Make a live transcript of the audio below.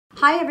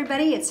Hi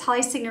everybody, it's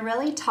Holly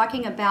Signorelli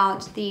talking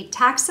about the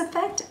tax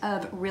effect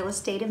of real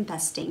estate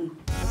investing.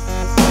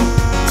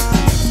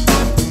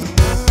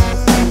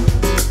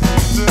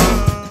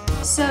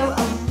 So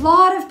a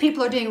lot of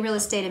people are doing real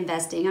estate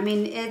investing. I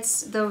mean,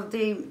 it's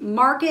the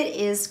market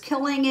is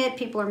killing it.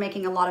 People are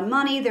making a lot of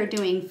money. They're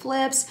doing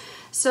flips.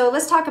 So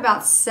let's talk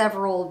about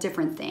several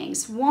different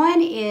things.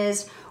 One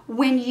is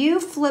when you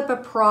flip a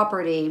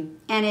property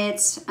and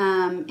it's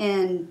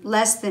in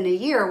less than a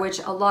year, which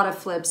a lot of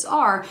flips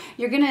are,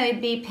 you're going to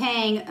be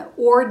paying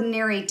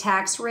ordinary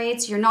tax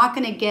rates. You're not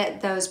going to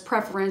get those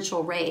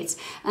preferential rates.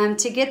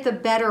 To get the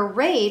better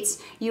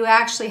rates, you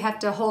actually have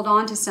to hold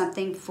on to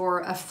something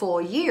for a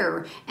full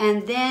year.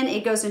 And then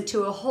it goes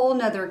into a whole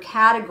nother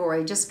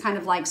category, just kind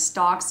of like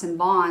stocks and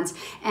bonds.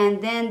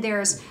 And then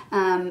there's,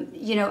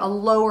 a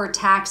lower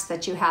tax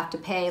that you have to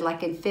pay,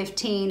 like in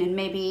 15 and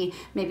maybe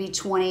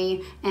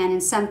 20, and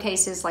in some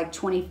cases like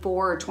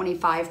 24 or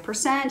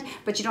 25%,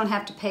 but you don't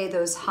have to pay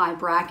those high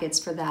brackets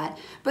for that.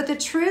 But the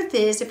truth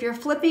is, if you're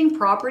flipping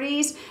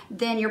properties,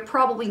 then you're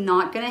probably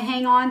not going to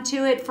hang on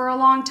to it for a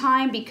long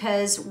time,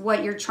 because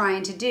what you're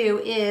trying to do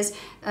is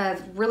a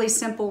really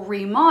simple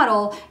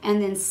remodel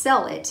and then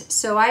sell it.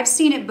 So I've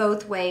seen it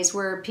both ways,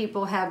 where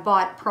people have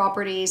bought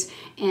properties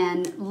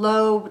in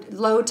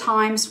low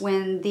times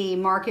when the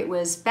market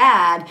was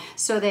bad,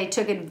 so they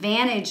took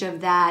advantage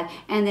of that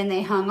and then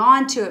they hung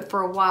on to it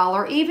for a while,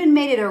 or even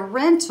made it a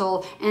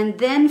rental and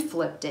then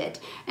flipped it.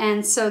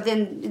 And so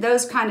then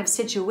those kind of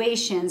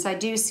situations, I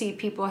do see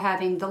people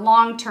having the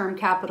long-term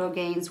capital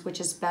gains, which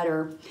is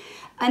better.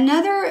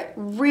 Another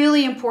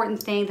really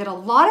important thing that a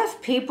lot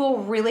of people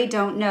really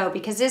don't know,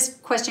 because this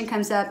question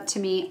comes up to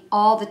me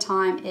all the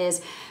time,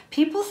 is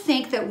people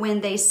think that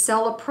when they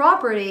sell a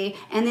property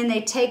and then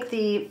they take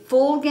the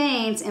full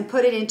gains and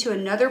put it into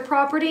another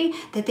property,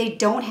 that they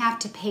don't have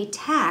to pay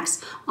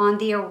tax on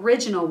the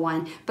original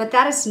one. But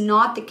that is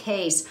not the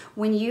case.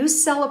 When you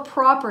sell a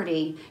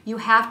property, you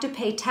have to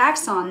pay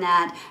tax on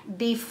that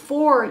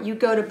before you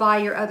go to buy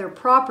your other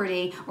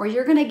property, or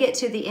you're going to get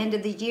to the end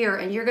of the year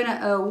and you're going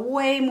to owe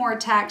way more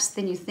tax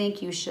than you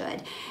think you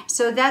should.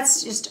 So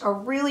that's just a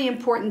really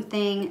important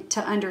thing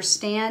to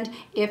understand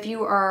if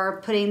you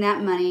are putting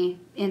that money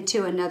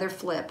into another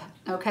flip,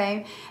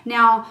 okay?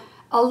 Now,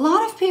 a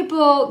lot of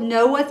people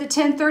know what the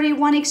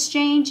 1031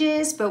 exchange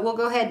is, but we'll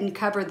go ahead and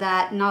cover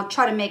that, and I'll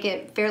try to make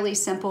it fairly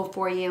simple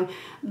for you.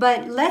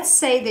 But let's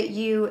say that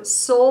you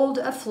sold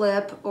a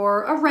flip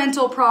or a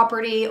rental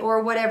property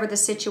or whatever the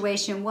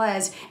situation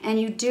was,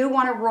 and you do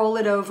want to roll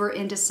it over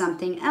into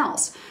something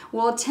else.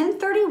 Well,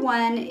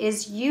 1031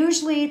 is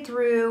usually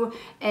through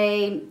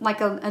an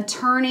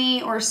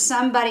attorney or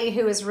somebody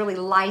who is really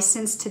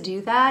licensed to do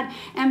that.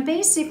 And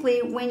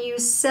basically, when you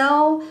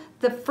sell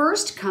the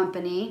first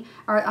company,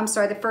 or I'm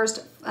sorry, the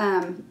first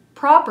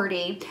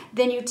property,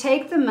 then you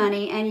take the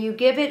money and you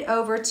give it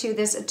over to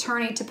this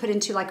attorney to put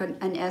into like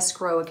an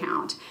escrow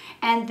account.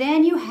 And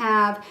then you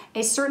have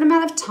a certain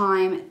amount of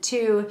time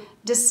to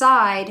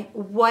decide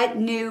what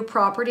new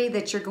property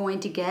that you're going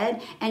to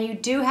get, and you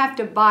do have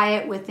to buy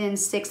it within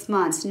 6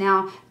 months.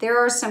 Now, there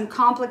are some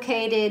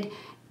complicated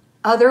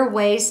other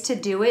ways to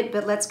do it,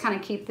 but let's kind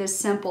of keep this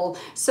simple.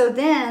 So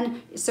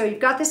you've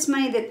got this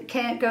money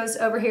that goes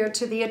over here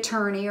to the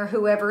attorney or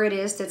whoever it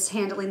is that's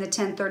handling the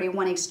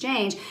 1031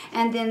 exchange,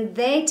 and then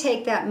they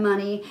take that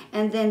money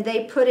and then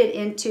they put it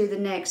into the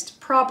next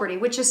property,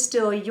 which is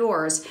still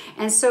yours.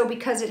 And so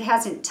because it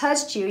hasn't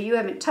touched you, you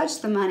haven't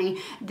touched the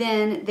money,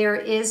 then there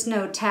is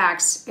no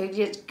tax.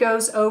 It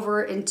goes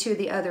over into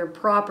the other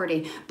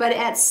property. But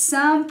at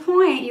some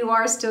point, you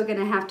are still going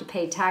to have to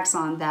pay tax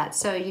on that.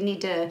 So you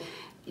need to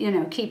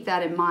keep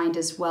that in mind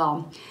as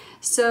well.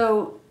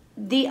 So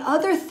the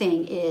other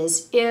thing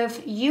is,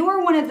 if you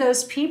are one of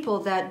those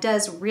people that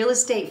does real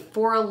estate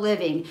for a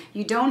living,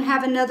 you don't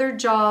have another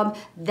job,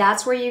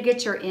 that's where you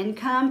get your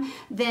income,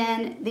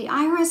 then the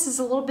IRS is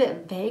a little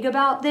bit vague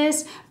about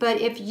this. But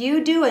if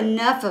you do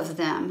enough of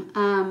them,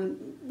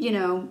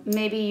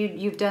 maybe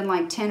you've done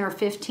like 10 or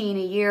 15 a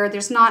year.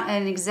 There's not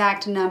an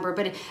exact number,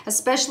 but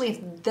especially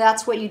if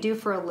that's what you do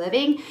for a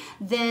living,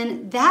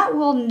 then that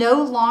will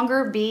no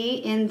longer be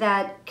in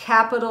that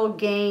capital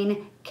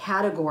gain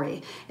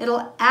category.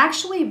 It'll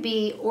actually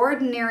be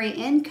ordinary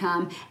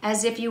income,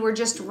 as if you were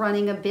just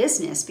running a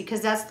business,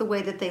 because that's the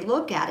way that they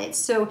look at it.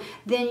 So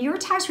then your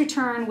tax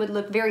return would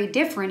look very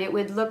different. It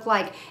would look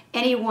like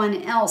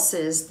anyone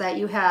else's, that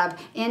you have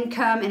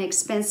income and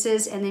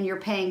expenses, and then you're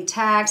paying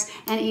tax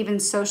and even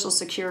Social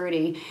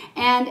Security.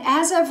 And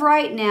as of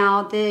right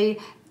now, the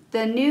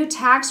new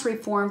tax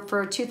reform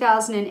for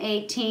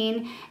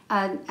 2018,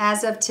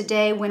 as of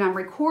today when I'm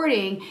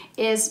recording,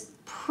 is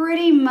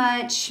pretty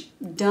much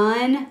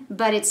done,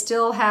 but it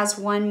still has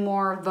one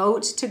more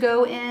vote to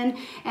go in,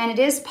 and it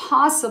is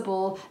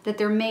possible that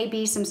there may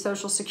be some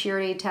Social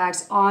Security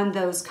tax on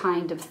those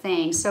kind of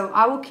things. So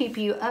I will keep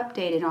you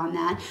updated on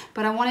that,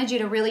 but I wanted you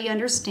to really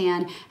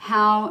understand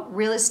how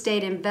real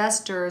estate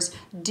investors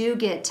do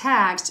get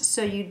taxed,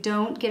 so you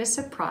don't get a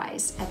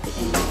surprise at the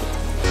end of it.